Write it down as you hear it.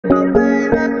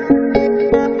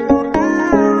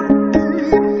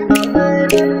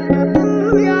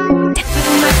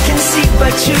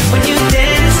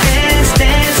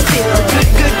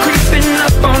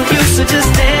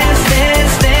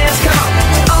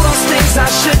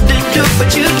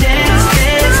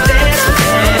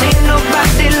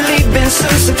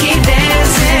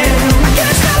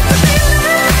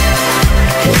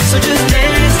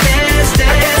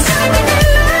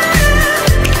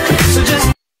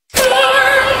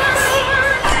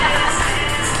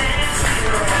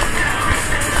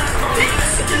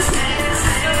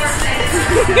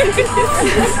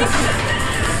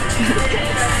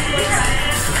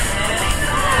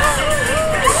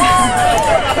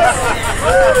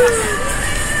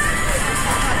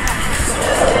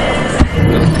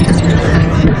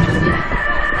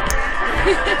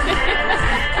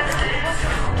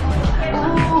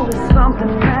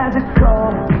Something magical.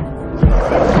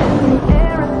 The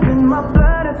air is in my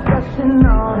blood, it's rushing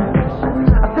on.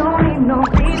 I don't need no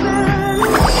reason.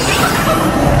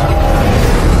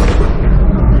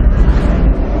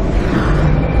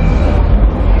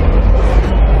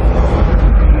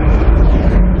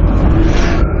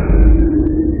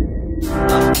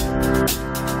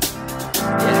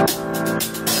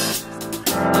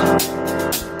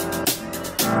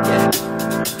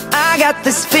 I got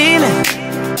this feeling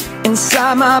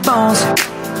inside my bones.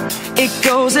 It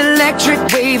goes electric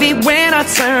wavy when I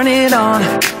turn it on.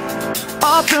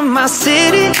 All through my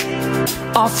city,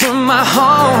 all through my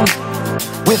home.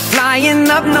 We're flying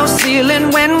up, no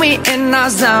ceiling when we in our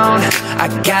zone. I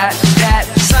got that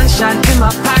sunshine in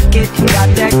my pocket, got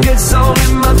that good soul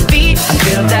in my feet. I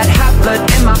feel that hot blood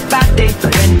in my body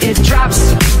when it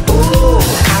drops. Ooh,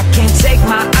 I can't take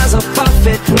my eyes off of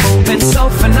it, moving so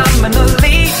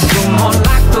phenomenally. You're more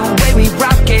like the way we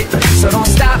rock it, so don't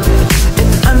stop.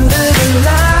 And under the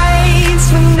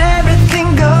lights when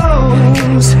everything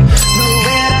goes,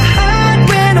 nowhere to hide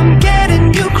when I'm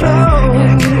getting you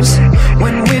close.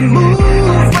 When we move,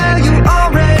 well, you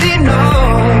already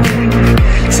know.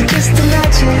 So just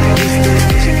imagine.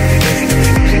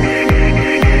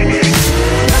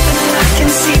 Nothing I can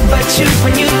see but you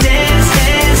when you dance,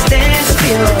 dance, dance.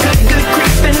 Feel good, good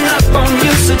creeping up on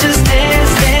you. So just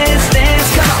dance, dance, dance.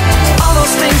 Come on. All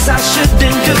those things I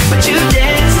shouldn't do, but you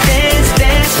dance, dance,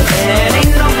 dance. And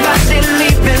ain't nobody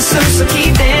leaving soon, so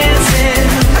keep dancing.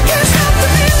 I can't stop the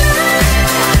feeling.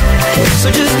 So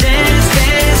just dance,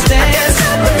 dance, dance.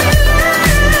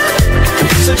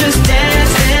 So just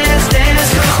dance, dance,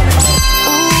 dance. Come on.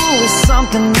 Ooh, it's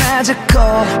something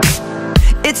magical.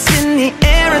 It's in the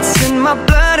air, it's in my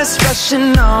blood, it's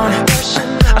rushing on.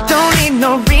 I don't need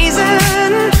no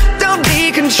reason, don't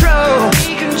need control.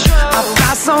 I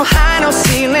fly so high, no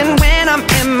ceiling when I'm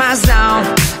in my zone.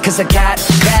 Cause I got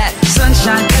that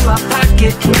sunshine in my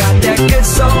pocket, got that good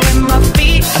soul in my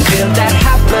feet. I feel that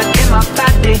hot blood in my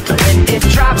body when it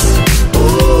drops.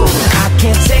 Ooh, I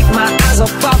can't take my eyes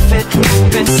off of it,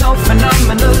 moving so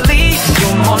phenomenally.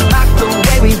 You're more like the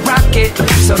way we rock it,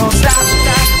 so don't stop.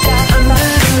 Under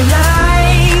the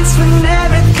lights when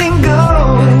everything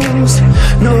goes,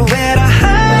 nowhere to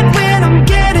hide when I'm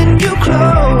getting you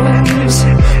close.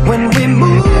 When we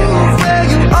move, well,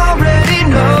 you already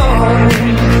know.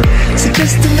 So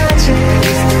just imagine.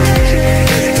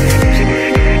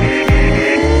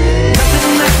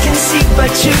 Nothing I can see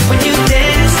but you when you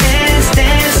dance, dance,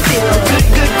 dance. Feel good,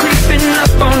 good creeping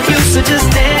up on you. So just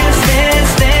dance,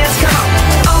 dance, dance. Come on.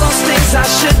 All those things I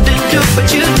shouldn't do, but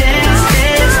you dance,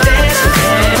 dance, dance.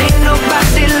 And ain't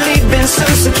nobody leaving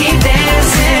soon, so keep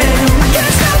dancing. I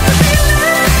can't stop the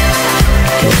feeling.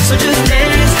 So just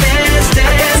dance, dance,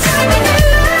 dance.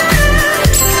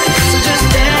 So just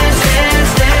dance,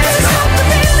 dance, dance.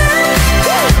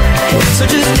 So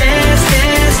just dance,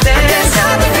 dance, dance.